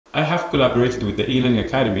I have collaborated with the e-learning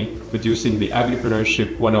academy producing the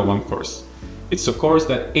Agriopreneurship 101 course. It's a course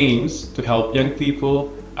that aims to help young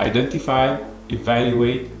people identify,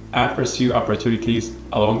 evaluate, and pursue opportunities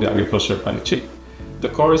along the agricultural value chain. The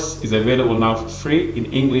course is available now for free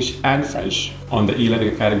in English and French on the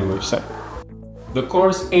e-learning academy website. The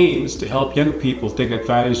course aims to help young people take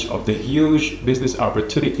advantage of the huge business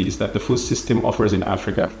opportunities that the food system offers in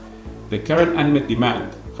Africa. The current unmet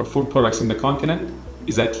demand for food products in the continent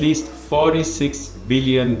is at least $46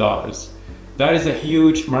 billion. That is a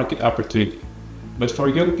huge market opportunity. But for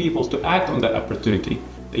young people to act on that opportunity,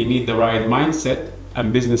 they need the right mindset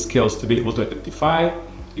and business skills to be able to identify,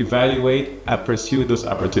 evaluate, and pursue those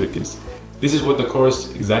opportunities. This is what the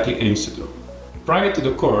course exactly aims to do. Prior to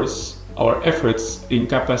the course, our efforts in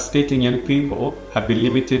capacitating young people have been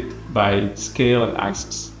limited by scale and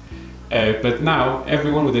access. But now,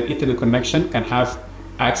 everyone with an internet connection can have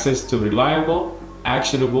access to reliable,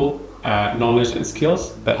 actionable knowledge and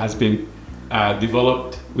skills that has been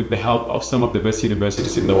developed with the help of some of the best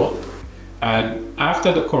universities in the world. And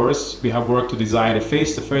after the course, we have worked to design a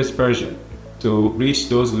face-to-face version to reach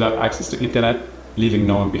those without access to internet, leaving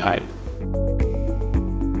no one behind.